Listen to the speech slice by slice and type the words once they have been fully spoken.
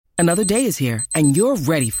Another day is here, and you're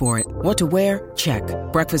ready for it. What to wear? Check.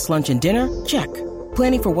 Breakfast, lunch, and dinner? Check.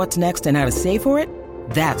 Planning for what's next and how to save for it?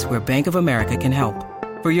 That's where Bank of America can help.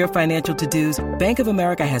 For your financial to-dos, Bank of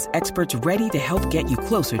America has experts ready to help get you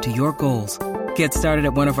closer to your goals. Get started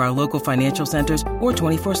at one of our local financial centers or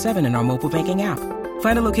 24/7 in our mobile banking app.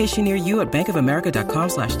 Find a location near you at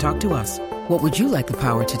bankofamerica.com/talktous. What would you like the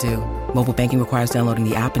power to do? Mobile banking requires downloading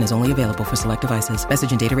the app and is only available for select devices.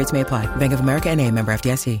 Message and data rates may apply. Bank of America N.A., member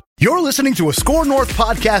FDIC. You're listening to a Score North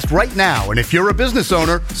podcast right now, and if you're a business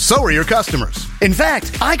owner, so are your customers. In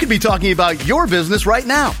fact, I could be talking about your business right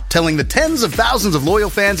now, telling the tens of thousands of loyal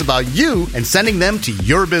fans about you and sending them to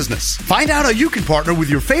your business. Find out how you can partner with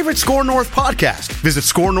your favorite Score North podcast. Visit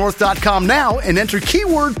scorenorth.com now and enter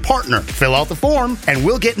keyword partner. Fill out the form, and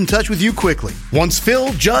we'll get in touch with you quickly. Once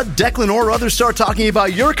Phil, Judd, Declan, or others start talking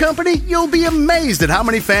about your company, you'll be amazed at how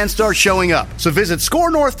many fans start showing up. So visit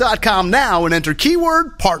scorenorth.com now and enter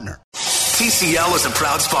keyword partner. TCL is a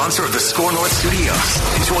proud sponsor of the Score North Studios.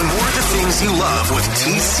 Enjoy more of the things you love with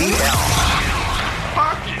TCL.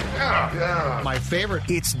 Hockey, yeah. My favorite.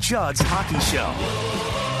 It's Judd's Hockey Show.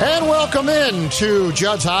 And welcome in to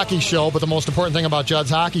Judd's Hockey Show. But the most important thing about Judd's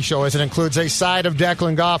Hockey Show is it includes a side of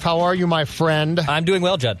Declan Goff. How are you, my friend? I'm doing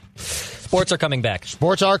well, Judd. Sports are coming back.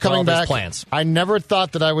 Sports are coming back. Plans. I never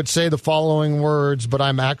thought that I would say the following words, but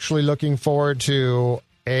I'm actually looking forward to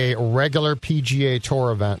a regular PGA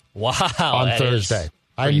Tour event on Thursday.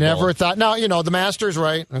 I never thought. Now, you know, the Masters,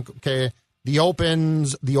 right? Okay. The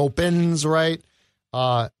Opens, right?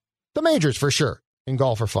 The majors, for sure, in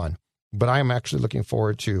golf are fun. But I am actually looking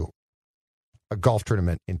forward to a golf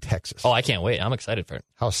tournament in Texas. Oh, I can't wait. I'm excited for it.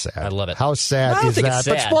 How sad. I love it. How sad is that?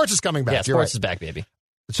 But sports is coming back. Yeah, sports is back, baby.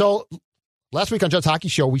 So last week on Judd's Hockey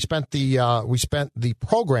Show, we spent the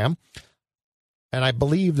program, and I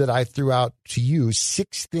believe that I threw out to you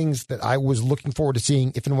 6 things that I was looking forward to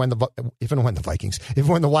seeing if and when the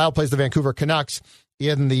Wild plays the Vancouver Canucks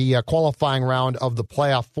in the qualifying round of the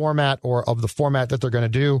playoff format, or of the format that they're going to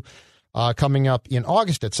do coming up in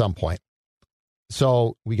August at some point.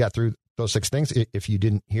 So we got through those 6 things. If you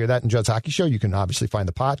didn't hear that in Judd's Hockey Show, you can obviously find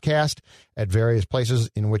the podcast at various places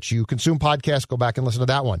in which you consume podcasts. Go back and listen to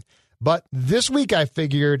that one. But this week I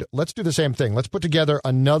figured, let's do the same thing. Let's put together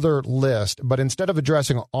another list, but instead of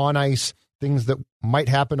addressing on-ice things that might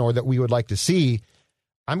happen or that we would like to see,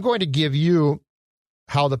 I'm going to give you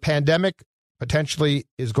how the pandemic potentially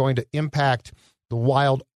is going to impact the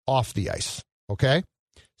Wild off the ice, okay?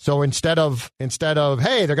 So instead of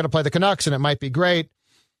hey, they're going to play the Canucks and it might be great,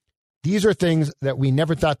 these are things that we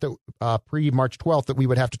never thought that pre-March 12th that we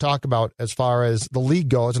would have to talk about as far as the league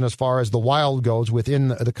goes and as far as the Wild goes within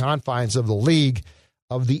the confines of the league,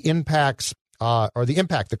 of the impacts or the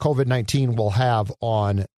impact that COVID-19 will have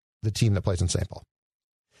on the team that plays in St. Paul.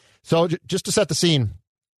 So just to set the scene,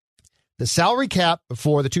 the salary cap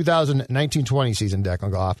for the 2019-20 season,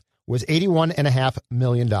 Declan Goff, was $81.5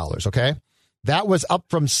 million, okay? That was up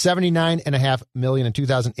from $79.5 million in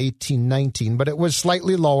 2018-19, but it was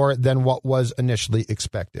slightly lower than what was initially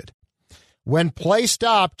expected. When play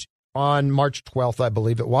stopped on March 12th, I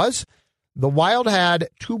believe it was, the Wild had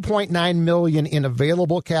 $2.9 million in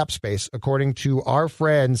available cap space, according to our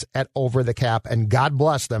friends at Over the Cap, and God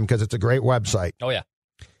bless them because it's a great website. Oh, yeah.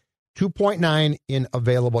 2.9 in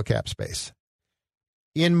available cap space.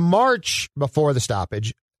 In March, before the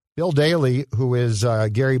stoppage, Bill Daly, who is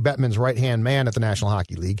Gary Bettman's right-hand man at the National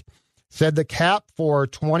Hockey League, said the cap for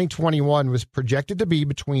 2021 was projected to be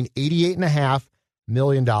between $88.5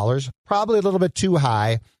 million, probably a little bit too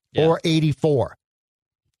high, or 84.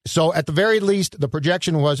 So at the very least, the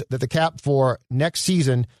projection was that the cap for next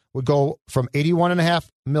season would go from $81.5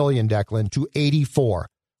 million, Declan, to 84,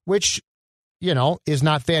 which, you know, is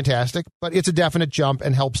not fantastic, but it's a definite jump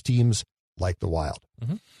and helps teams like the Wild.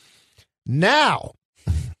 Mm-hmm. Now,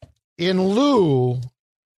 in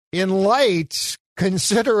light,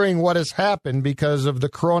 considering what has happened because of the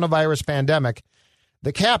coronavirus pandemic,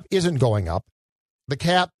 the cap isn't going up. The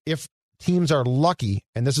cap, if teams are lucky,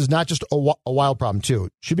 and this is not just a Wild problem too,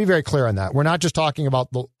 should be very clear on that. We're not just talking about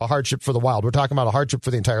a hardship for the Wild. We're talking about a hardship for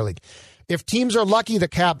the entire league. If teams are lucky, the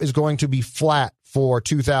cap is going to be flat for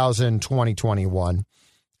 2020-21.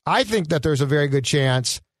 I think that there's a very good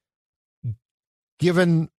chance,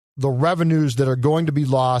 given the revenues that are going to be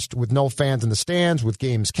lost with no fans in the stands, with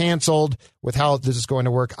games canceled, with how this is going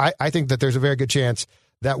to work, I think that there's a very good chance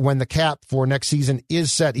that when the cap for next season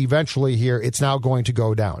is set eventually here, it's now going to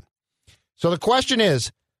go down. So the question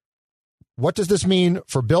is, what does this mean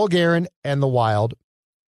for Bill Guerin and the Wild?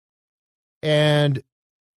 And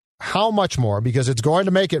how much more, because it's going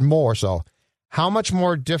to make it more so, how much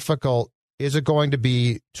more difficult is it going to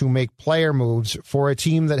be to make player moves for a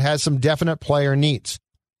team that has some definite player needs?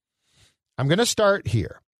 I'm going to start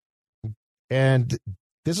here. And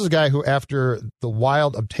this is a guy who, after the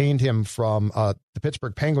Wild obtained him from the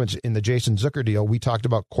Pittsburgh Penguins in the Jason Zucker deal, we talked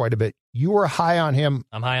about quite a bit. You were high on him.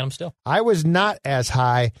 I'm high on him still. I was not as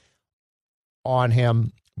high on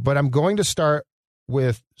him, but I'm going to start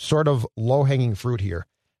with sort of low-hanging fruit here.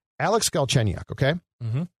 Alex Galchenyuk, okay?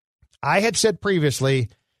 Mm-hmm. I had said previously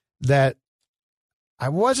that I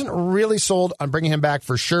wasn't really sold on bringing him back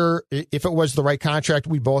for sure. If it was the right contract,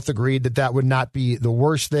 we both agreed that that would not be the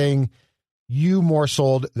worst thing. You more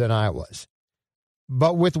sold than I was.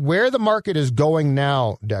 But with where the market is going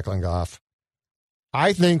now, Declan Goff,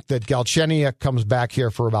 I think that Galchenyuk comes back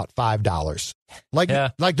here for about $5. Like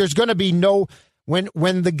there's going to be no when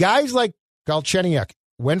the guys like Galchenyuk,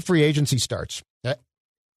 when free agency starts,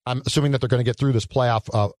 I'm assuming that they're going to get through this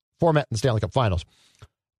playoff format in the Stanley Cup Finals.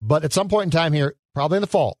 But at some point in time here, probably in the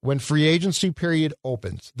fall, when free agency period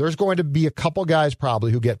opens, there's going to be a couple guys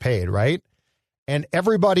probably who get paid, right? And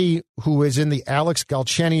everybody who is in the Alex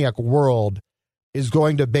Galchenyuk world is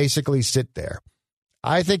going to basically sit there.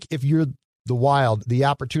 I think if you're the Wild, the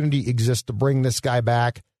opportunity exists to bring this guy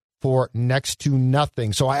back for next to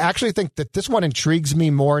nothing. So I actually think that this one intrigues me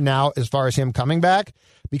more now as far as him coming back,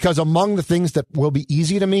 because among the things that will be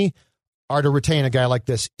easy to me are to retain a guy like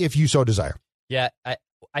this if you so desire. Yeah,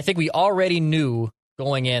 I think we already knew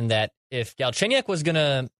going in that if Galchenyuk was going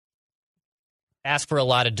to ask for a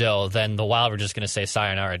lot of dough, then the Wild were just going to say,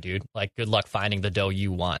 sayonara, dude. Like, good luck finding the dough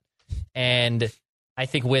you want. And I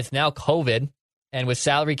think with now COVID and with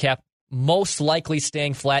salary cap most likely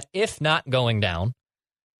staying flat, if not going down,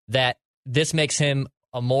 that this makes him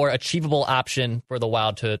a more achievable option for the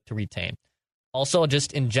Wild to retain. Also,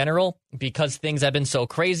 just in general, because things have been so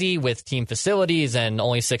crazy with team facilities and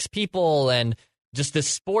only 6 people, and just the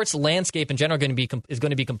sports landscape in general is going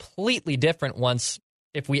to be completely different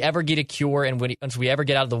if we ever get a cure and once we ever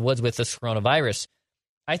get out of the woods with this coronavirus.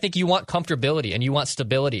 I think you want comfortability and you want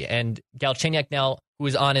stability. And Galchenyuk now, who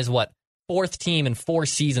is on his 4th team in 4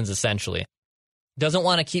 seasons essentially, doesn't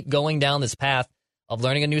want to keep going down this path of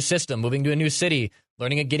learning a new system, moving to a new city,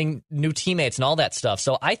 learning and getting new teammates and all that stuff.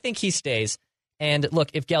 So I think he stays. And look,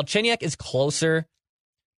 if Galchenyuk is closer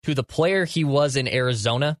to the player he was in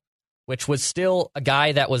Arizona, which was still a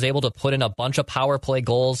guy that was able to put in a bunch of power play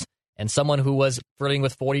goals and someone who was flirting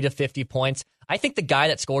with 40 to 50 points, I think the guy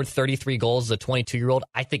that scored 33 goals as a 22-year-old,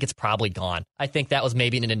 I think it's probably gone. I think that was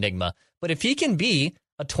maybe an enigma. But if he can be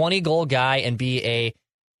a 20-goal guy and be a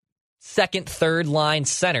second, third line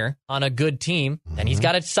center on a good team, and he's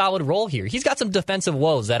got a solid role here. He's got some defensive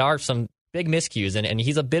woes that are some big miscues, and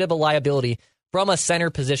he's a bit of a liability from a center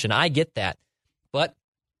position. I get that. But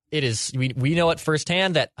it is we know it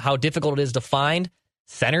firsthand that how difficult it is to find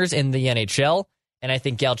centers in the NHL, and I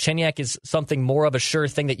think Galchenyuk is something more of a sure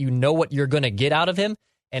thing that you know what you're going to get out of him.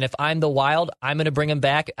 And if I'm the Wild, I'm going to bring him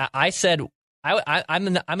back. I said I'm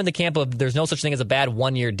in the camp of there's no such thing as a bad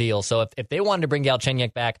 1-year deal. So if they wanted to bring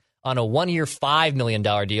Galchenyuk back on a 1-year, $5 million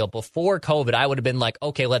deal before COVID, I would have been like,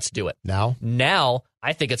 okay, let's do it. Now,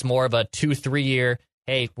 I think it's more of a 2-3 year,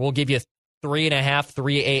 hey, we'll give you 3.5,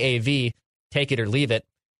 3 AAV, take it or leave it.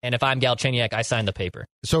 And if I'm Galchenyuk, I sign the paper.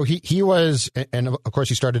 So he was, and of course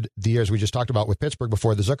he started the years we just talked about with Pittsburgh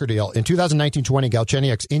before the Zucker deal. In 2019-20,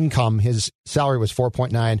 Galchenyuk's income, his salary was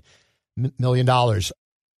 $4.9 million.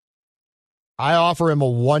 I offer him a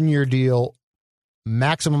 1-year deal.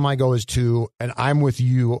 Maximum I go is 2, and I'm with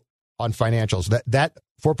you on financials. That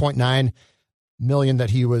 $4.9 million that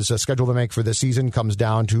he was scheduled to make for this season comes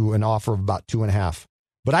down to an offer of about 2.5.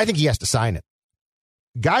 But I think he has to sign it.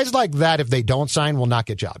 Guys like that, if they don't sign, will not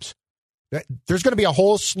get jobs. There's going to be a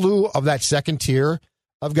whole slew of that second tier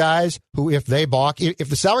of guys who, if they balk, if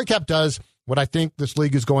the salary cap does what I think this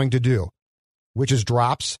league is going to do, which is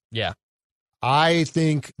drops. Yeah. I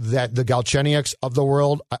think that the Galchenyuks of the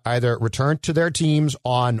world either return to their teams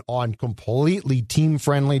on completely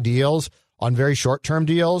team-friendly deals, on very short-term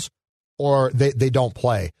deals, or they don't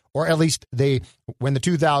play. Or at least when the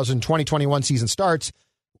 2020-21 season starts,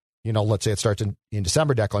 let's say it starts in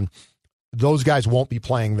December, Declan, those guys won't be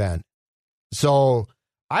playing then. So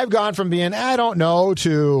I've gone from being, I don't know,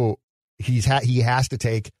 to he has to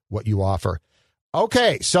take what you offer.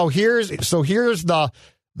 Okay, so here's the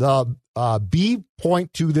B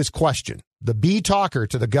point to this question, the B talker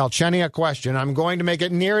to the Galchenyuk question. I'm going to make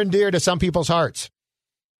it near and dear to some people's hearts.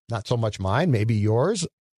 Not so much mine, maybe yours.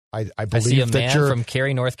 I believe I see a that man from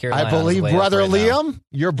Cary, North Carolina. I believe brother Liam,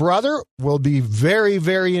 your brother, will be very,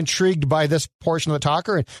 very intrigued by this portion of the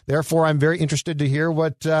talker, and therefore I'm very interested to hear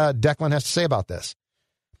what Declan has to say about this.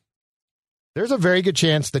 there's a very good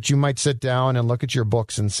chance that you might sit down and look at your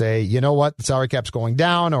books and say, you know what, the salary cap's going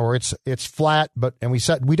down or it's flat, we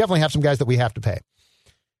definitely have some guys that we have to pay.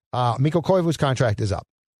 Mikko Koivu's contract is up.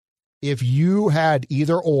 If you had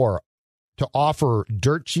either or to offer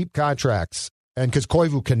dirt cheap contracts, and because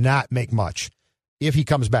Koivu cannot make much if he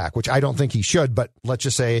comes back, which I don't think he should, but let's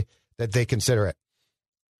just say that they consider it.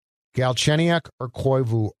 Galchenyuk or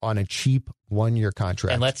Koivu on a cheap 1-year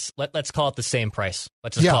contract. And let's call it the same price.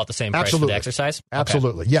 Let's just call it the same price for the exercise.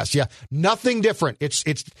 Absolutely. Okay. Yes. Yeah. Nothing different.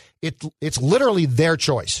 It's literally their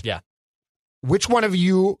choice. Yeah. Which one of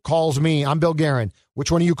you calls me? I'm Bill Guerin. Which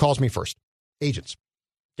one of you calls me first? Agents.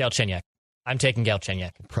 Galchenyuk. I'm taking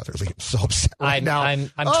Galchenyuk. Brotherly, I'm so upset right now. I'm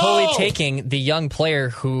totally taking the young player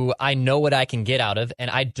who I know what I can get out of, and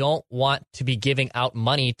I don't want to be giving out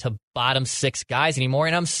money to bottom 6 guys anymore.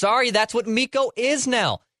 And I'm sorry, that's what Mikko is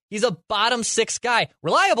now. He's a bottom 6 guy.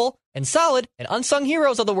 Reliable and solid and unsung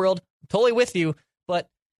heroes of the world. I'm totally with you. But,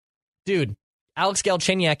 dude, Alex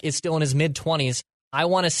Galchenyuk is still in his mid-20s. I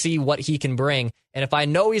want to see what he can bring. And if I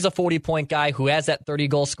know he's a 40-point guy who has that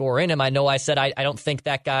 30-goal scorer in him, I know I said I don't think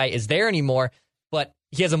that guy is there anymore, but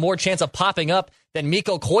he has a more chance of popping up than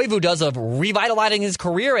Mikko Koivu does of revitalizing his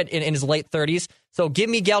career in his late 30s. So give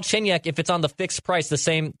me Galchenyuk if it's on the fixed price, the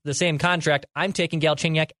same contract. I'm taking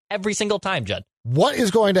Galchenyuk every single time, Judd. What is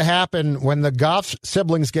going to happen when the Goff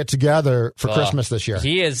siblings get together for Christmas this year?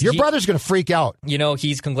 Your brother's going to freak out. You know,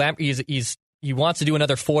 he wants to do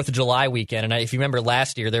another 4th of July weekend. And if you remember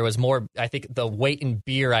last year, there was more, I think the weight in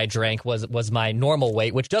beer I drank was my normal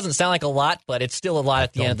weight, which doesn't sound like a lot, but it's still a lot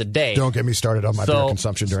at the end of the day. Don't get me started on my beer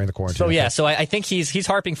consumption during the quarantine. So I think he's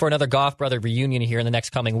harping for another Goff brother reunion here in the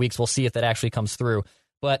next coming weeks. We'll see if that actually comes through.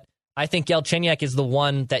 But I think Galchenyuk is the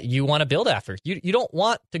one that you want to build after. You don't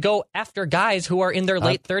want to go after guys who are in their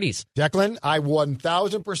late 30s. Declan, I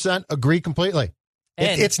 1,000% agree completely.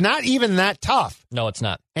 It's not even that tough. No, it's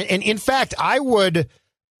not. And in fact, I would,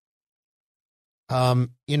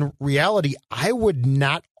 in reality, I would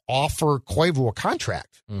not offer Koivu a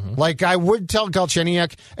contract. Mm-hmm. Like I would tell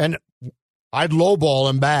Galchenyuk, and I'd lowball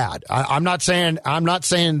him bad. I'm not saying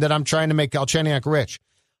that I'm trying to make Galchenyuk rich.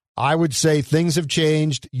 I would say things have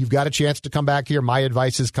changed. You've got a chance to come back here. My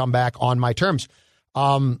advice is come back on my terms.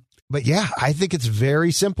 But yeah, I think it's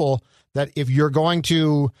very simple that if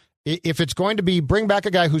it's going to be bring back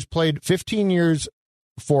a guy who's played 15 years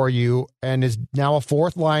for you and is now a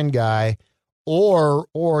 4th line guy, or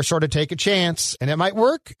sort of take a chance and it might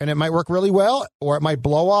work really well, or it might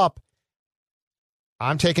blow up.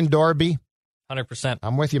 I'm taking Dorby. 100%.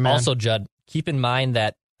 I'm with you, man. Also, Judd, keep in mind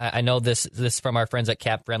that I know this from our friends at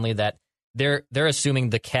Cap Friendly that they're assuming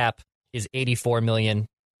the cap is $84 million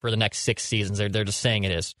for the next 6 seasons. They're just saying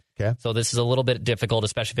it is. Okay. So this is a little bit difficult,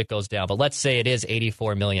 especially if it goes down. But let's say it is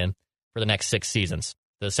 $84 million for the next 6 seasons.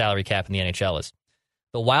 The salary cap in the NHL is.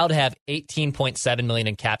 The Wild have $18.7 million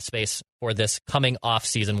in cap space for this coming off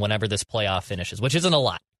season whenever this playoff finishes, which isn't a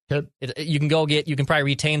lot. Okay. You can probably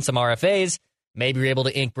retain some RFAs. Maybe you're able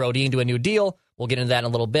to ink Brody into a new deal. We'll get into that in a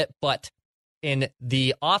little bit. But in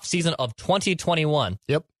the off season of 2021,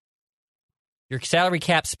 yep, your salary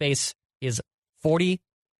cap space is $44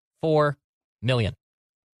 million.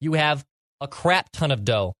 You have a crap ton of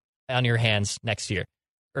dough on your hands next year,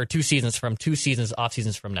 or 2 seasons off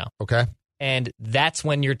seasons from now. Okay. And that's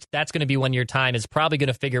going to be when your time is probably going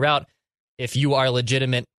to figure out if you are a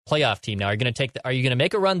legitimate playoff team. Now, are you going to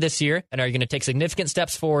make a run this year, and are you going to take significant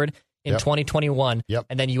steps forward in 2021? Yep.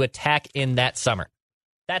 And then you attack in that summer.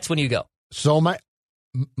 That's when you go. So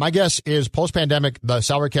my guess is post-pandemic, the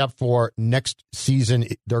salary cap for next season,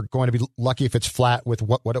 they're going to be lucky if it's flat with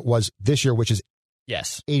what it was this year, which is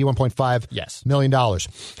 $81.5 million.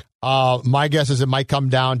 My guess is it might come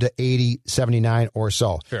down to 80, 79 or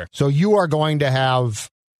so. Sure. So you are going to have,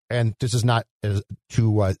 and this is not to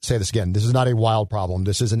say this again, this is not a Wild problem.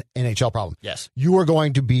 This is an NHL problem. Yes. You are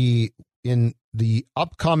going to be in the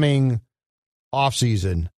upcoming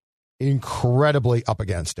offseason incredibly up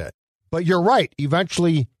against it. But you're right.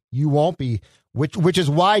 Eventually, you won't be, which is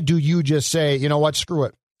why do you just say, you know what, screw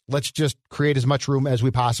it. Let's just create as much room as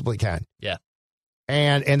we possibly can. Yeah.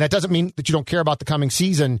 And that doesn't mean that you don't care about the coming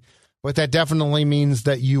season, but that definitely means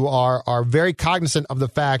that you are very cognizant of the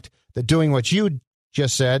fact that doing what you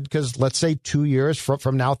just said, because let's say 2 years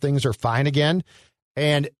from now, things are fine again.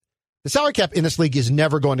 And the salary cap in this league is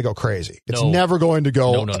never going to go crazy. It's never going to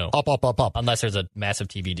go up. Unless there's a massive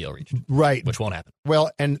TV deal reached. Right. Which won't happen. Well,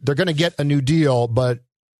 and they're going to get a new deal, but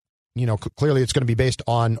clearly it's going to be based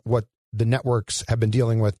on what the networks have been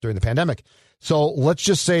dealing with during the pandemic. So let's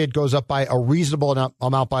just say it goes up by a reasonable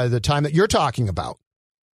amount by the time that you're talking about.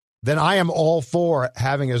 then I am all for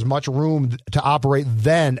having as much room to operate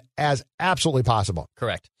then as absolutely possible.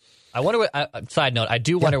 Correct. I wonder what, side note, I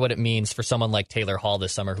do wonder what it means for someone like Taylor Hall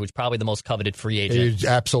this summer, who's probably the most coveted free agent. He's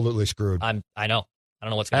absolutely screwed. I know. I don't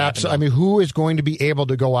know what's going to happen. I mean, who is going to be able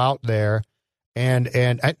to go out there and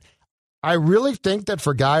I really think that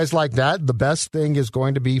for guys like that, the best thing is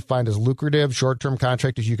going to be find as lucrative short-term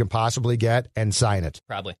contract as you can possibly get and sign it.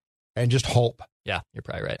 Probably. And just hope. Yeah, you're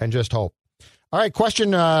probably right. And just hope. All right,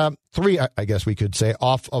 question 3, I guess we could say,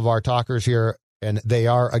 off of our talkers here, and they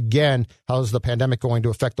are, again, how is the pandemic going to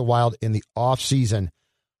affect the Wild in the offseason?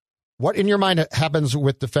 What, in your mind, happens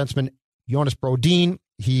with defenseman Jonas Brodin?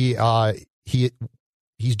 He's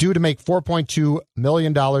due to make $4.2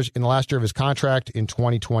 million in the last year of his contract in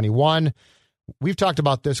 2021. We've talked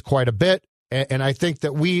about this quite a bit, and I think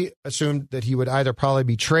that we assumed that he would either probably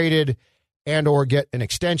be traded and or get an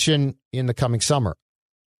extension in the coming summer.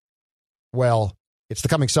 Well, it's the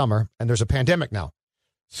coming summer, and there's a pandemic now.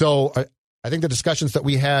 So I think the discussions that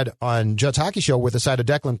we had on Judd's Hockey Show with Asida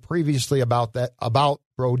Declan previously about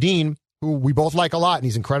Brodin, who we both like a lot, and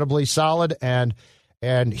he's incredibly solid, and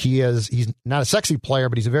he's not a sexy player,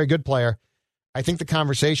 but he's a very good player. I think the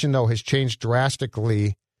conversation, though, has changed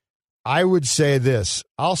drastically. I would say this.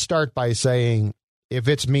 I'll start by saying, if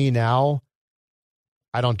it's me now,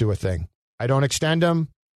 I don't do a thing. I don't extend him.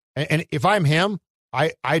 And if I'm him,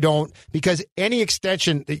 I don't, because any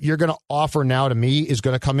extension that you're going to offer now to me is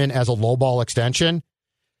going to come in as a lowball extension.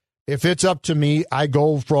 If it's up to me, I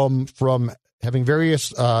go from having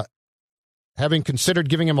having considered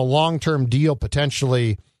giving him a long-term deal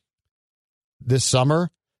potentially this summer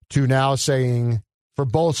to now saying, for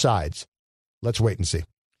both sides, let's wait and see.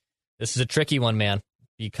 This is a tricky one, man,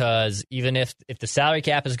 because even if the salary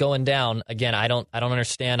cap is going down, again, I don't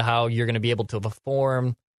understand how you're going to be able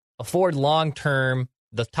to afford long-term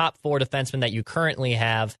the top 4 defensemen that you currently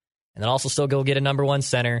have, and then also still go get a number 1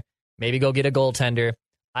 center, maybe go get a goaltender.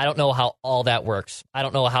 I don't know how all that works. I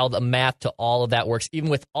don't know how the math to all of that works, even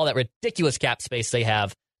with all that ridiculous cap space they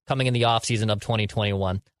have coming in the offseason of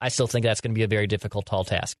 2021. I still think that's going to be a very difficult, tall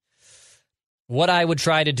task. What I would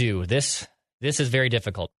try to do, this is very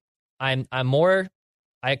difficult. I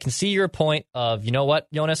can see your point of, you know what,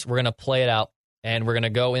 Jonas, we're going to play it out, and we're going to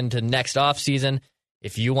go into next offseason.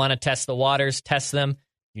 If you want to test the waters, test them.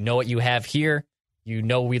 You know what you have here. You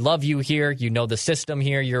know we love you here. You know the system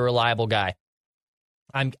here. You're a reliable guy.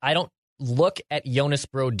 I don't look at Jonas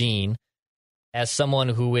Brodin as someone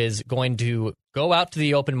who is going to go out to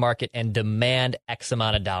the open market and demand X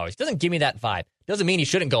amount of dollars. Doesn't give me that vibe. Doesn't mean he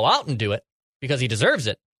shouldn't go out and do it because he deserves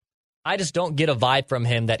it. I just don't get a vibe from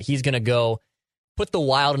him that he's going to go put the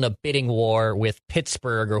Wild in a bidding war with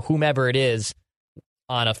Pittsburgh or whomever it is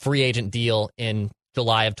on a free agent deal in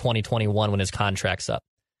July of 2021 when his contract's up.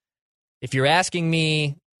 If you're asking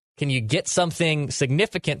me, can you get something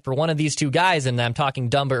significant for one of these two guys, and I'm talking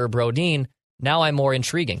Dumba or Brodin, now I'm more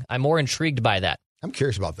intriguing. I'm more intrigued by that. I'm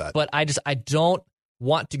curious about that. But I don't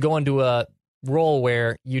want to go into a role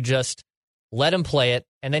where you just let him play it,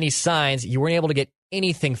 and then he signs. You weren't able to get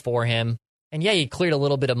anything for him. And yeah, he cleared a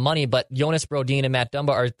little bit of money, but Jonas Brodin and Matt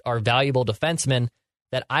Dumba are valuable defensemen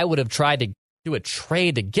that I would have tried to do a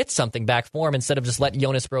trade to get something back for him instead of just let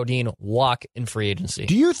Jonas Brodin walk in free agency.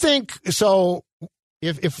 Do you think, so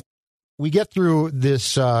if we get through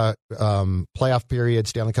this playoff period,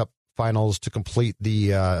 Stanley Cup Finals to complete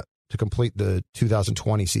the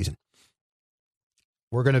 2020 season,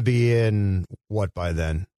 we're going to be in what by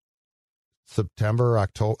then? September,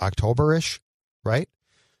 October-ish, right?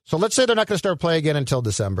 So let's say they're not going to start play again until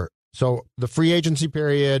December. So the free agency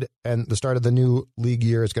period and the start of the new league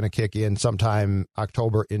year is going to kick in sometime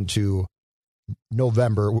October into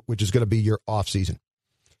November, which is going to be your off season.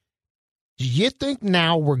 Do you think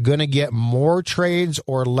now we're going to get more trades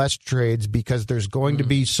or less trades because there's going to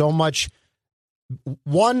be so much?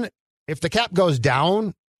 One, if the cap goes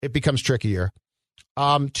down, it becomes trickier.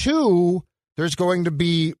 Two, there's going to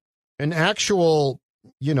be an actual,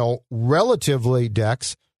 relatively,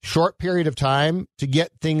 Dex, short period of time to get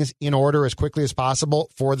things in order as quickly as possible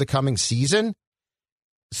for the coming season.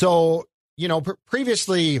 So,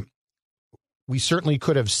 previously, we certainly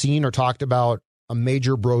could have seen or talked about a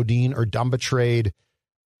major Brodin or Dumba trade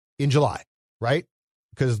in July, right?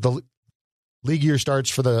 Because the league year starts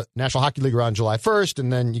for the National Hockey League around July 1st,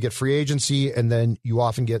 and then you get free agency, and then you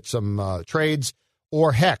often get some trades,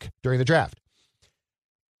 or heck, during the draft.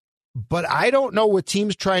 But I don't know, with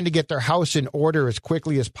teams trying to get their house in order as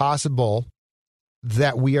quickly as possible,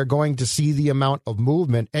 that we are going to see the amount of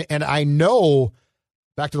movement. And I know,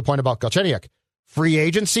 back to the point about Galchenyuk, free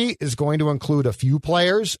agency is going to include a few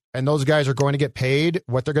players, and those guys are going to get paid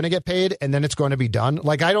what they're going to get paid, and then it's going to be done.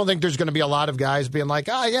 Like, I don't think there's going to be a lot of guys being like,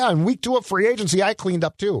 in week 2 of free agency, I cleaned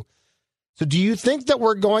up too. So do you think that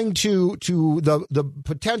we're going to the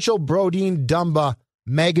potential Brodin Dumba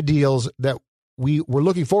mega deals that we were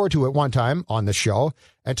looking forward to at one time on the show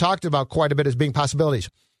and talked about quite a bit as being possibilities?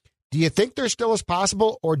 Do you think there still is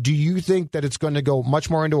possible, or do you think that it's going to go much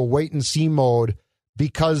more into a wait-and-see mode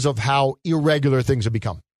because of how irregular things have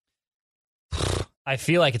become? I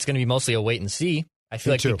feel like it's going to be mostly a wait and see. I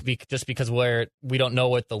feel like just because we don't know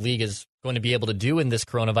what the league is going to be able to do in this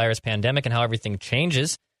coronavirus pandemic and how everything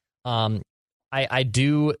changes. I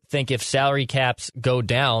do think if salary caps go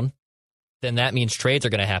down, then that means trades are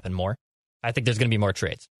going to happen more. I think there's going to be more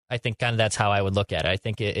trades. I think kind of that's how I would look at it. I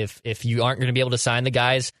think if you aren't going to be able to sign the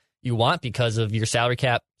guys you want because of your salary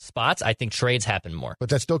cap spots, I think trades happen more. But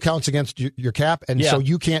that still counts against your cap, and so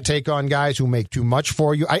you can't take on guys who make too much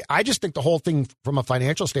for you. I just think the whole thing from a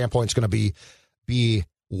financial standpoint is going to be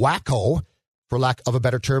wacko, for lack of a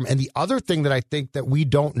better term. And the other thing that I think that we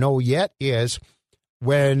don't know yet is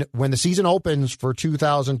when the season opens for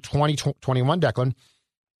 2020-21, Declan,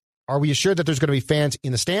 are we assured that there's going to be fans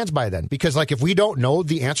in the stands by then? Because, like, if we don't know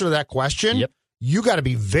the answer to that question, you got to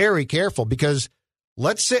be very careful, because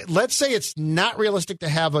let's say it's not realistic to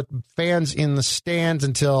have fans in the stands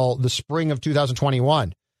until the spring of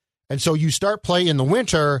 2021. And so you start play in the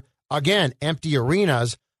winter, again, empty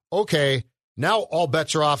arenas. Okay, now all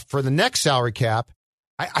bets are off for the next salary cap.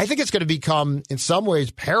 I think it's going to become, in some ways,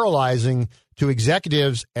 paralyzing to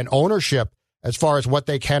executives and ownership as far as what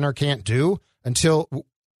they can or can't do until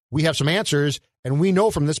we have some answers. And we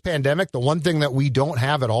know from this pandemic, the one thing that we don't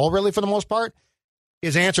have at all, really, for the most part,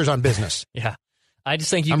 is answers on business. Yeah. I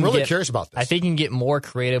just think I'm really curious about this. I think you can get more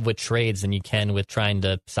creative with trades than you can with trying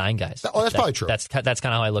to sign guys. Oh, that's probably true. That's kind of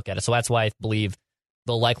how I look at it. So that's why I believe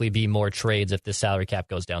there'll likely be more trades if the salary cap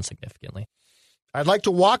goes down significantly. I'd like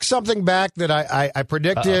to walk something back that I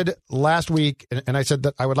predicted last week, and I said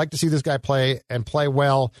that I would like to see this guy play and play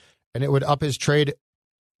well, and it would up his trade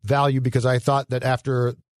value, because I thought that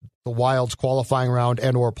after the Wild's qualifying round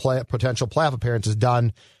and or potential playoff appearance is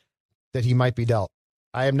done, that he might be dealt.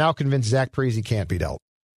 I am now convinced Zach Parise can't be dealt.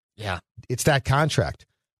 Yeah. It's that contract.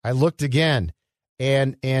 I looked again,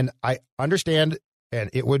 and I understand, and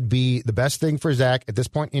it would be the best thing for Zach at this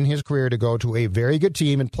point in his career to go to a very good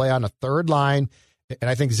team and play on a third line. And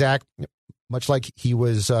I think Zach, much like he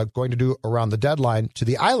was going to do around the deadline to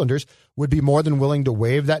the Islanders, would be more than willing to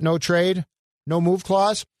waive that no trade, no move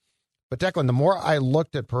clause. But Declan, the more I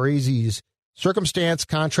looked at Parise's circumstance,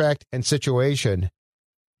 contract, and situation,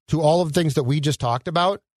 to all of the things that we just talked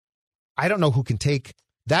about, I don't know who can take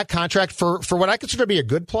that contract for what I consider to be a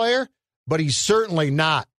good player, but he's certainly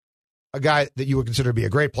not a guy that you would consider to be a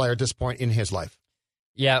great player at this point in his life.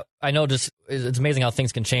 Yeah, I know. Just it's amazing how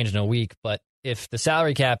things can change in a week. But if the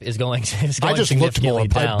salary cap is going I just looked more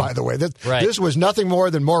down, by the way. This was nothing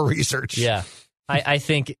more than more research. Yeah, I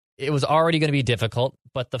think it was already going to be difficult.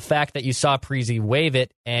 But the fact that you saw Parise waive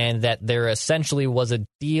it, and that there essentially was a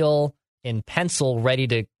deal in pencil ready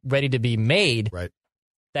to be made, right,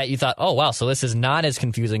 that you thought, oh wow, so this is not as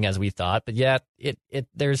confusing as we thought. But yeah,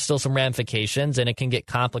 there's still some ramifications, and it can get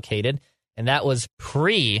complicated. And that was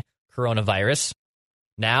pre-coronavirus.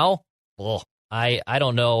 Now, I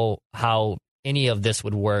don't know how any of this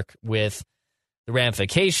would work with the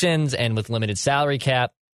ramifications and with limited salary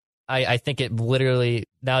cap. I think it literally,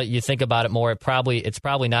 now that you think about it more, it's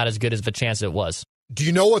probably not as good as the chance it was. Do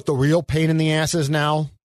you know what the real pain in the ass is now?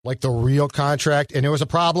 Like the real contract? And it was a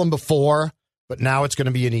problem before, but now it's going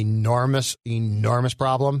to be an enormous, enormous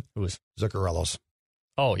problem. Who is? Zuccarello's.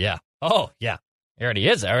 Oh, yeah. It already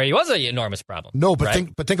is. It already was an enormous problem. No, but right?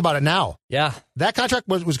 think about it now. Yeah. That contract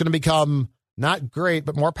was going to become not great,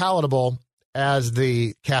 but more palatable as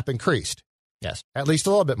the cap increased. Yes. At least a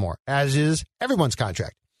little bit more, as is everyone's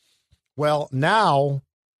contract. Well, now,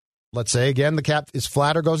 let's say, again, the cap is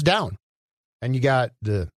flat or goes down. And you got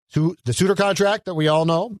the Suter contract that we all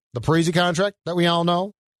know, the Parise contract that we all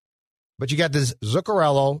know. But you got this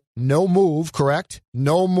Zuccarello, no move, correct?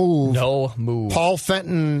 No move. No move. Paul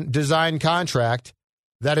Fenton design contract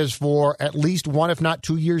that is for at least 1, if not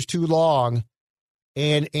 2 years too long.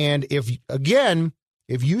 And if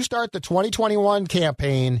you start the 2021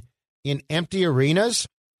 campaign in empty arenas,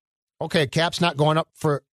 okay, cap's not going up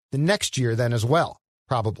for the next year then as well,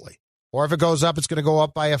 probably. Or if it goes up, it's going to go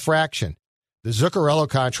up by a fraction. The Zuccarello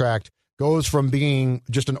contract goes from being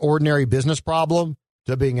just an ordinary business problem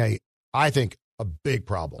to being I think, a big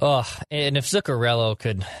problem. And if Zuccarello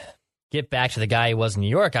could get back to the guy he was in New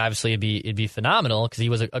York, obviously it'd be phenomenal, because he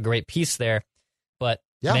was a great piece there. But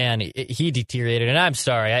Yeah. Man, he deteriorated, and I'm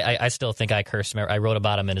sorry. I still think I cursed him. I wrote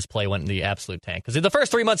about him, and his play went in the absolute tank. Because the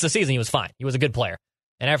first 3 months of the season, he was fine. He was a good player.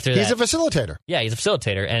 And after he's that, a facilitator. Yeah, he's a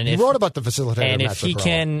facilitator. And you wrote about the facilitator. And if he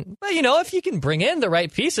can, if you can bring in the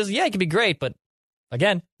right pieces, yeah, it can be great. But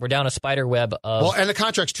again, we're down a spider web of and the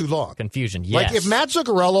contract's too long. Confusion. Yes. Like if Matt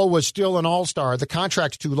Zuccarello was still an all-star, the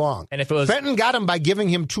contract's too long. And if it was Fenton got him by giving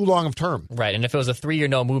him too long of term. Right. And if it was a 3-year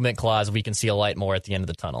no movement clause, we can see a light more at the end of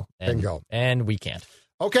the tunnel. Bingo. And we can't.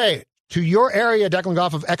 Okay. To your area, Declan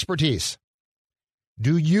Goff, of expertise,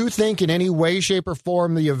 do you think in any way, shape, or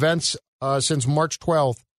form the events since March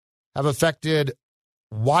 12th have affected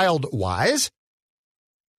Wild-wise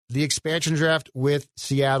the expansion draft with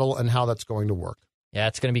Seattle and how that's going to work? Yeah,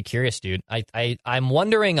 it's going to be curious, dude. I'm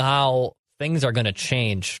wondering how things are going to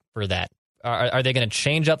change for that. Are they going to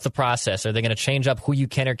change up the process? Are they going to change up who you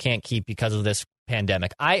can or can't keep because of this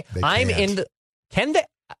pandemic? They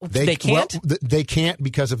can't? Well, they can't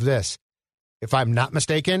because of this. If I'm not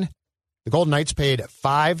mistaken, the Golden Knights paid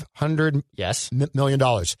 $500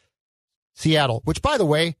 million. Seattle, which, by the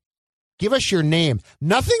way, give us your name.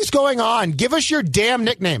 Nothing's going on. Give us your damn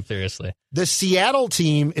nickname. Seriously. The Seattle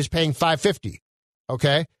team is paying $550.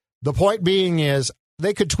 Okay? The point being is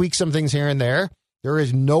they could tweak some things here and there. There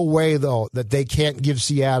is no way, though, that they can't give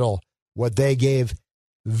Seattle what they gave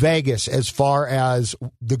Vegas as far as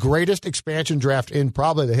the greatest expansion draft in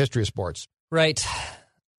probably the history of sports. Right.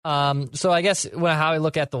 So I guess how I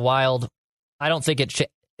look at the Wild, I don't think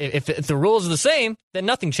if the rules are the same, then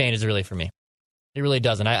nothing changes really for me. It really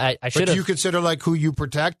doesn't. I should. But do you consider like who you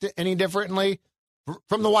protect any differently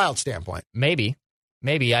from the Wild standpoint? Maybe.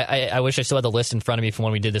 I wish I still had the list in front of me from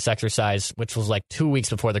when we did this exercise, which was like 2 weeks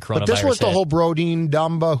before the coronavirus. But this was the hit. whole Brodin,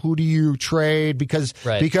 Dumba, who do you trade? Because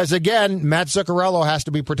again, Matt Zuccarello has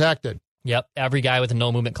to be protected. Yep. Every guy with a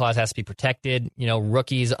no movement clause has to be protected.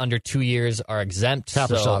 Rookies under 2 years are exempt.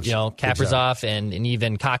 Kaprizov. So, Kaprizov and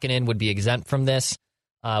even Kakkonen would be exempt from this,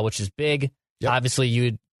 which is big. Yep. Obviously,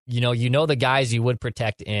 you know the guys you would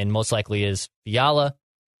protect in most likely is Fiala.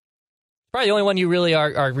 Probably the only one you really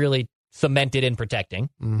are really cemented in protecting.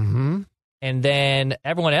 Mm-hmm. And then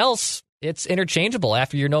everyone else, it's interchangeable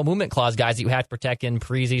after your no movement clause guys that you have to protect in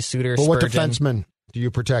Parise, Suter, but Spurgeon. What defensemen do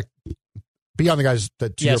you protect? Beyond the guys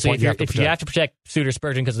that to your point you have to protect. If you have to protect Suter,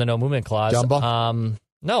 Spurgeon because of the no movement clause, Dumba?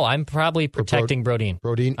 No, I'm probably protecting Brodin.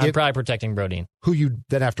 I'm probably protecting Brodin. Who you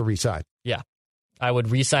then have to re-sign. Yeah. I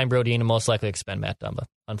would re-sign Brodin and most likely expend Matt Dumba,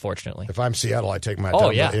 unfortunately. If I'm Seattle, I take Matt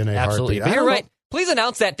Dumba in a absolutely. heartbeat. But you're right. Please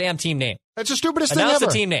announce that damn team name. That's the stupidest thing ever. Announce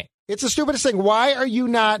the team name. It's the stupidest thing. Why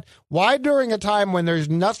during a time when there's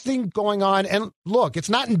nothing going on, and look, it's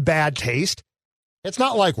not in bad taste. It's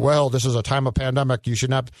not like, well, this is a time of pandemic, you should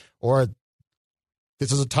not, or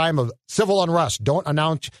this is a time of civil unrest. Don't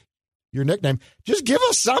announce your nickname. Just give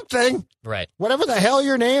us something. Right. Whatever the hell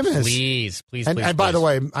your name is. Please. And by the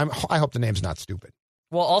way, I hope the name's not stupid.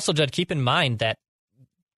 Well, also, Judd, keep in mind that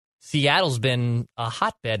Seattle's been a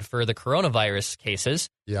hotbed for the coronavirus cases.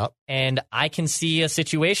 Yep. And I can see a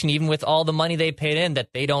situation, even with all the money they paid in, that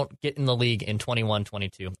they don't get in the league in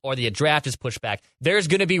 21-22, or the draft is pushed back. There's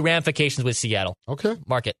going to be ramifications with Seattle. Okay.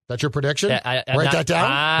 Mark it. That's your prediction? Write that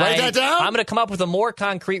down? Write that down? I'm going to come up with a more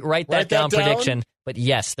concrete write that down prediction. But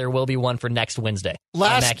yes, there will be one for next Wednesday.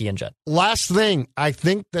 Mackie and Judd. Last thing, I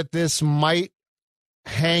think that this might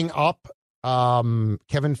hang up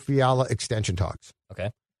Kevin Fiala extension talks.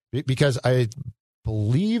 Okay. Because I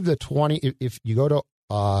believe if you go to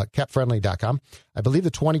capfriendly.com, I believe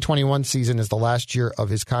the 2021 season is the last year of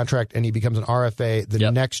his contract and he becomes an RFA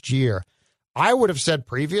the next year. I would have said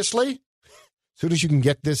previously, as soon as you can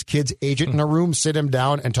get this kid's agent in a room, sit him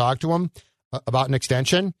down and talk to him about an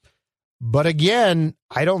extension. But again,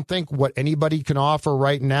 I don't think what anybody can offer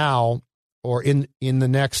right now or in the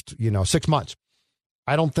next 6 months,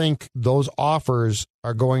 I don't think those offers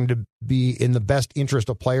are going to be in the best interest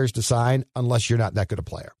of players to sign unless you're not that good a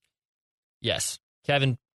player. Yes.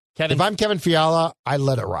 Kevin. If I'm Kevin Fiala, I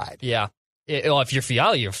let it ride. Yeah. If you're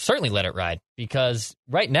Fiala, you certainly let it ride. Because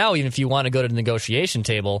right now, even if you want to go to the negotiation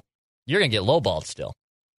table, you're going to get lowballed still.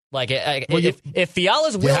 Like, if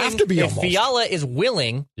Fiala's willing, Fiala is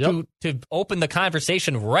willing to open the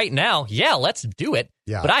conversation right now, let's do it.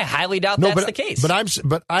 Yeah. But I highly doubt that's the case.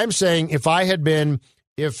 But I'm saying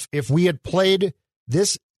if we had played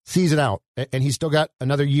this season out and he's still got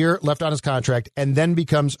another year left on his contract and then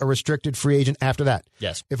becomes a restricted free agent after that.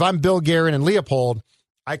 Yes. If I'm Bill Guerin and Leopold,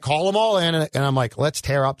 I call them all in and I'm like, let's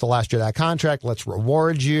tear up the last year of that contract. Let's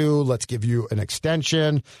reward you. Let's give you an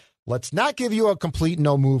extension. Let's not give you a complete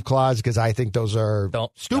no-move clause because I think those are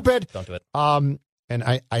stupid. Don't do it.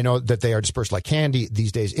 And I know that they are dispersed like candy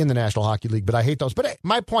these days in the National Hockey League, but I hate those. But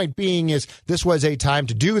my point being is this was a time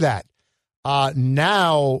to do that.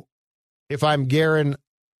 Now, if I'm Guerin,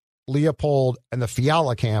 Leopold, and the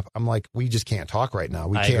Fiala camp, I'm like, we just can't talk right now.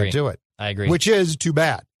 We can't do it. I agree. Which is too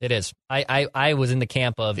bad. It is. I was in the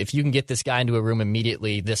camp of, if you can get this guy into a room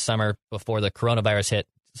immediately this summer before the coronavirus hit,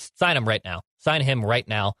 sign him right now. Sign him right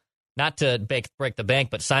now. Not to break the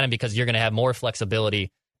bank, but sign him because you're going to have more flexibility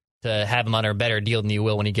to have him on a better deal than you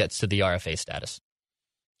will when he gets to the RFA status.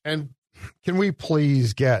 And can we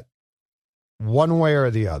please get one way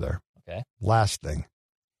or the other? Okay. Last thing.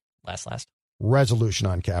 Last. Resolution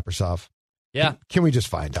on Kaprizov. Yeah. Can we just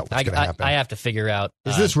find out what's going to happen? I have to figure out.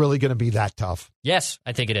 Is this really going to be that tough? Yes,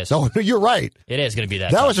 I think it is. No, you're right. It is going to be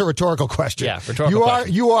that tough. tough. Was a rhetorical question. Yeah, rhetorical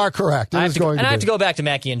question. You are correct. I have to go back to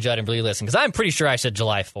Mackie and Judd and really listen, because I'm pretty sure I said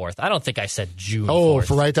July 4th. I don't think I said June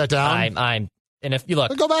 4th. Write that down? And if you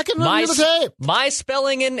look, go back and review the tape. My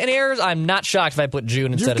spelling and errors, I'm not shocked if I put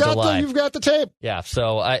June instead of July. You've got the tape. Yeah,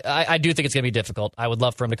 so I do think it's going to be difficult. I would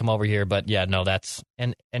love for him to come over here, but yeah, no, that's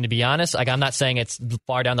and to be honest, like, I'm not saying it's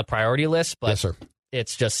far down the priority list, but yes, sir.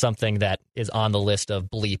 It's just something that is on the list of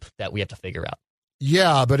bleep that we have to figure out.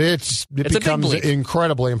 Yeah, but it becomes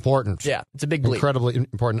incredibly important. Yeah, it's a big bleep. Incredibly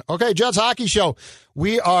important. Okay, Judd's Hockey Show.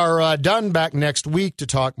 We are done, back next week to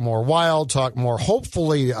talk more Wild, talk more,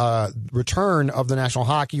 hopefully, return of the National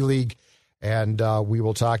Hockey League, and we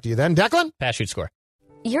will talk to you then. Declan? Pass, shoot, score.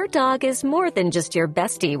 Your dog is more than just your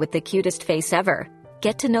bestie with the cutest face ever.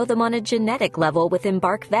 Get to know them on a genetic level with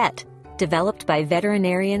Embark Vet. Developed by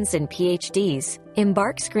veterinarians and PhDs,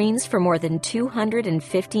 Embark screens for more than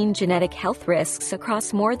 215 genetic health risks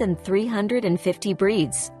across more than 350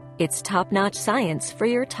 breeds. It's top-notch science for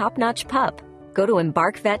your top-notch pup. Go to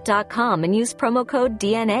EmbarkVet.com and use promo code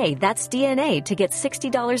DNA, that's DNA, to get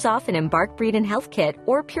 $60 off an Embark Breed and Health Kit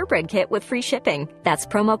or Purebred Kit with free shipping. That's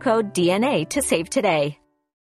promo code DNA to save today.